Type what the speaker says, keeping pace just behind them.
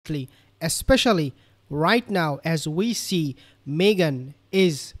quickly, especially right now as we see Meghan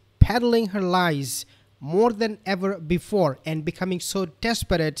is peddling her lies more than ever before and becoming so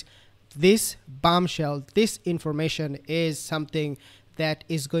desperate. This bombshell, this information is something that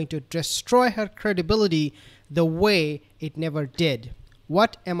is going to destroy her credibility the way it never did.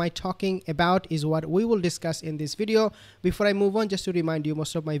 What am I talking about is what we will discuss in this video. Before I move on, just to remind you,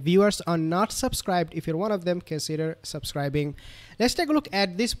 most of my viewers are not subscribed. If you're one of them, consider subscribing. Let's take a look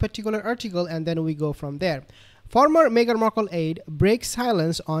at this particular article and then we go from there. Former Meghan Markle aide breaks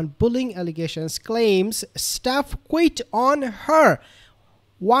silence on bullying allegations, claims staff quit on her.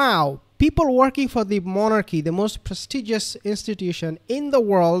 Wow. People working for the monarchy, the most prestigious institution in the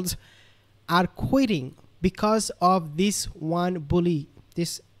world, are quitting because of this one bully.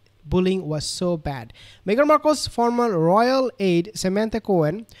 This bullying was so bad. Meghan Markle's former royal aide, Samantha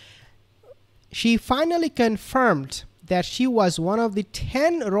Cohen, she finally confirmed that she was one of the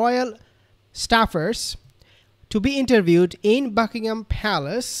 10 royal staffers to be interviewed in Buckingham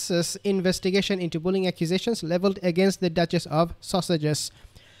Palace's investigation into bullying accusations leveled against the Duchess of Sussex.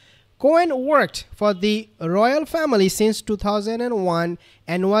 Cohen worked for the royal family since 2001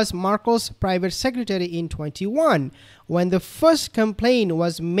 and was Markle's private secretary in 2021, when the first complaint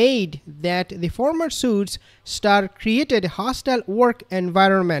was made that the former suits star created a hostile work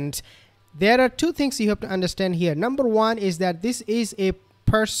environment. There are two things you have to understand here. Number one is that this is a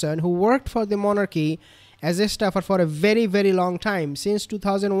person who worked for the monarchy as a staffer for a very, very long time, since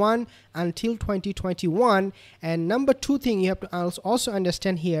 2001 until 2021. And number two thing you have to also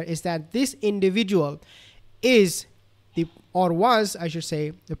understand here is that this individual is was, I should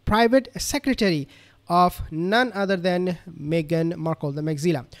say, the private secretary of none other than Meghan Markle, the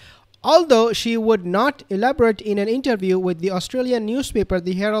Maxilla. Although she would not elaborate in an interview with the Australian newspaper,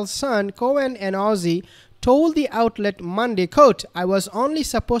 the Herald Sun, Cohen and Aussie told the outlet Monday, quote, "I was only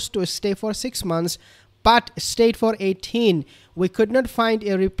supposed to stay for 6 months, but stayed for 18. We could not find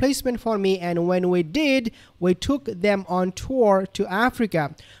a replacement for me, and when we did, we took them on tour to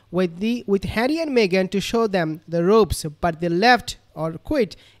Africa with Harry and Meghan to show them the ropes, but they left or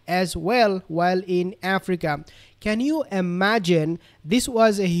quit as well while in Africa." Can you imagine? This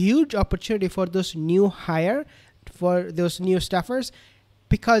was a huge opportunity for those new hire, for those new staffers,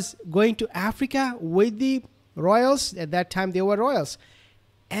 because going to Africa with the royals, at that time they were royals,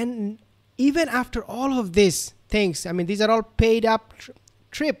 and even after all of these things, I mean, these are all paid up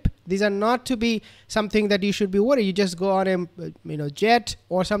trip. These are not to be something that you should be worried. You just go on a jet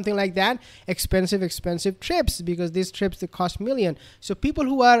or something like that. Expensive trips, because these trips, they cost millions. So people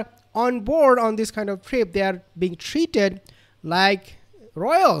who are on board on this kind of trip, they are being treated like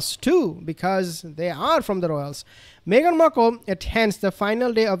royals too, because they are from the royals. Meghan Markle attends the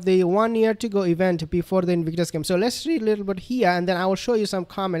final day of the 1 year to go event before the Invictus Games. So let's read a little bit here and then I will show you some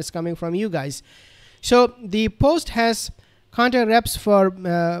comments coming from you guys. So the Post has contact reps for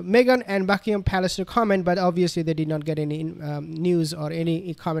Meghan and Buckingham Palace to comment, but obviously they did not get any news or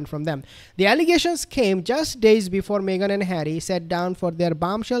any comment from them. The allegations came just days before Meghan and Harry sat down for their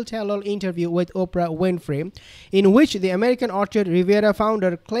bombshell tell-all interview with Oprah Winfrey, in which the American Orchard Riviera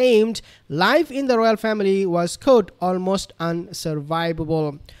founder claimed life in the royal family was, quote, almost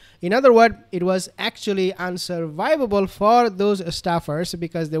unsurvivable. In other words, it was actually unsurvivable for those staffers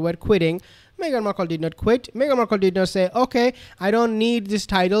because they were quitting. Meghan Markle did not quit. Meghan Markle did not say, okay, I don't need these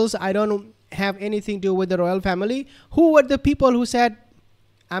titles. I don't have anything to do with the royal family. Who were the people who said,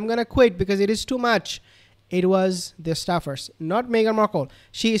 I'm going to quit because it is too much? It was the staffers, not Meghan Markle.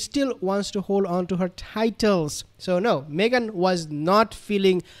 She still wants to hold on to her titles. So no, Meghan was not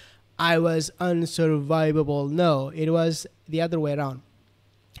feeling I was unsurvivable. No, it was the other way around.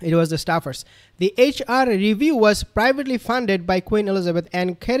 It was the staffers. The HR review was privately funded by Queen Elizabeth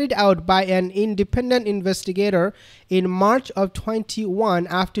and carried out by an independent investigator in March of 21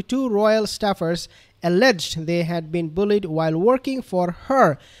 after two royal staffers alleged they had been bullied while working for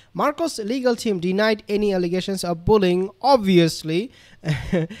her. Markle's legal team denied any allegations of bullying, obviously,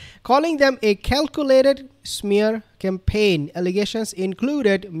 calling them a calculated smear campaign. Allegations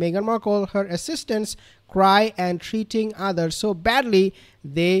included Meghan Markle, her assistants, cry and treating others so badly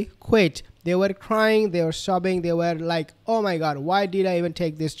they quit. They were crying, they were sobbing, they were like, oh my God, why did I even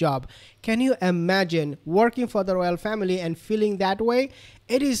take this job? Can you imagine working for the royal family and feeling that way?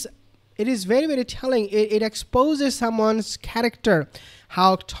 It is very, very telling. It exposes someone's character,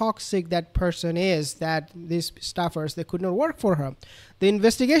 how toxic that person is, that these staffers, they could not work for her. The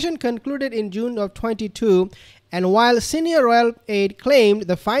investigation concluded in June of 22, and while senior royal aide claimed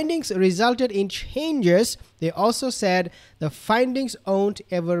the findings resulted in changes, they also said the findings won't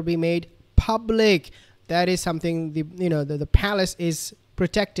ever be made public. That is something the palace is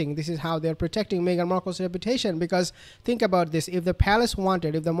protecting. This is how they're protecting Meghan Markle's reputation. Because think about this: if the palace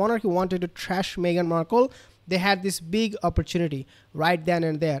wanted, if the monarchy wanted to trash Meghan Markle, they had this big opportunity right then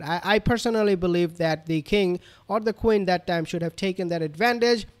and there. I personally believe that the king or the queen that time should have taken that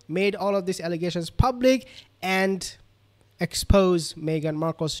advantage, made all of these allegations public, and expose Meghan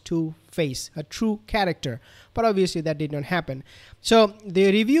Markle's true face, a true character. But obviously that did not happen. So the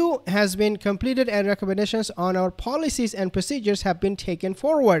review has been completed and recommendations on our policies and procedures have been taken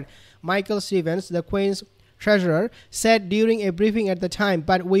forward. Michael Stevens, the Queen's treasurer, said during a briefing at the time,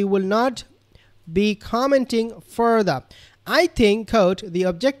 but we will not be commenting further. I think, quote, the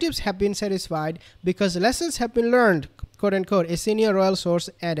objectives have been satisfied because lessons have been learned, quote unquote, a senior royal source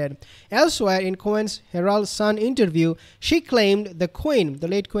added. Elsewhere in Cohen's Herald Sun interview, she claimed the Queen, the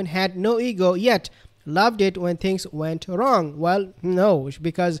late Queen, had no ego, yet loved it when things went wrong. Well, no,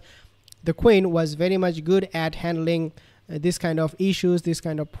 because the Queen was very much good at handling this kind of issues, this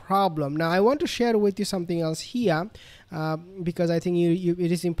kind of problem. Now, I want to share with you something else here because I think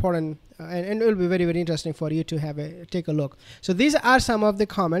it is important and it will be very, very interesting for you to take a look. So these are some of the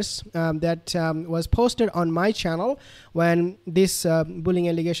comments that was posted on my channel when this bullying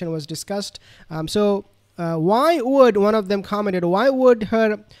allegation was discussed. Why would, one of them commented, why would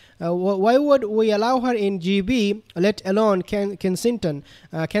we allow her in GB, let alone Kensington?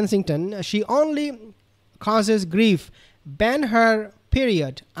 She only causes grief. Ban her,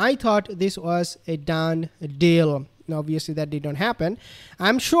 period. I thought this was a done deal. Obviously that did not happen.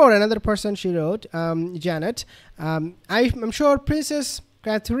 I'm sure, another person, she wrote, Janet, I'm sure Princess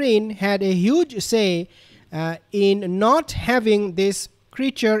Catherine had a huge say in not having this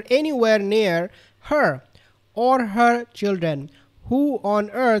creature anywhere near her or her children. Who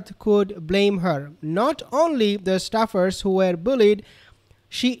on earth could blame her? Not only the staffers who were bullied,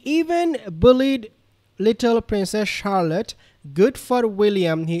 she even bullied little Princess Charlotte. Good for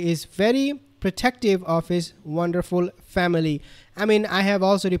William. He is very protective of his wonderful family. I mean, I have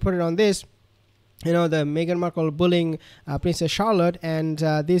also reported on this, you know, the Meghan Markle bullying Princess Charlotte, and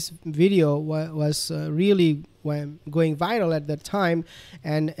this video was really going viral at that time,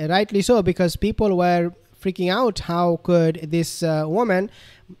 and rightly so, because people were freaking out. How could this woman,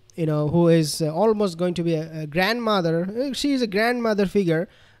 you know, who is almost going to be a grandmother, she is a grandmother figure,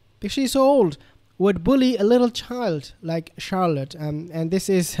 because she's so old, would bully a little child like Charlotte, and this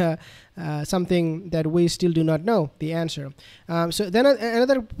is something that we still do not know the answer. So then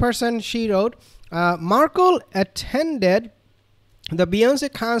another person, she wrote, Markle attended the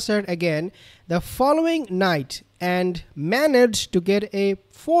Beyonce concert again the following night and managed to get a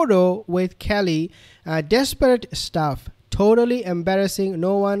photo with Kelly. Desperate stuff. Totally embarrassing.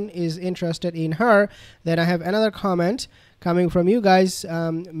 No one is interested in her. Then I have another comment coming from you guys.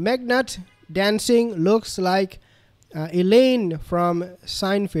 Megnut dancing looks like Elaine from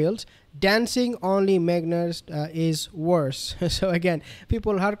Seinfeld. Dancing only Megnut is worse. So again,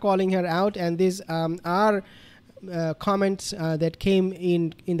 people are calling her out, and these are comments that came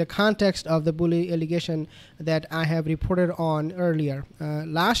in the context of the bully allegation that I have reported on earlier.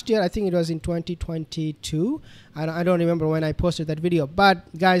 Last year, I think it was in 2022. I don't remember when I posted that video.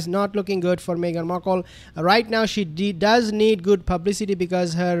 But guys, not looking good for Meghan Markle. Right now, she does need good publicity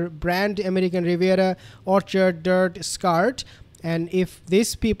because her brand, American Riviera Orchard Dirt Skirt, and if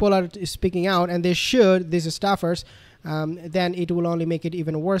these people are speaking out, and they should, these staffers, then it will only make it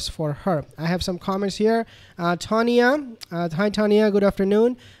even worse for her. I have some comments here. Tanya, hi Tanya, good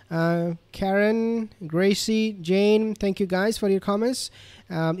afternoon. Karen, Gracie, Jane, thank you guys for your comments.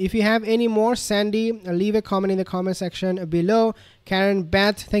 If you have any more, Sandy, leave a comment in the comment section below. Karen,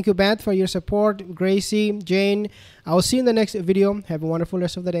 Beth, thank you Beth for your support. Gracie, Jane, I will see you in the next video. Have a wonderful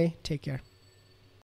rest of the day. Take care.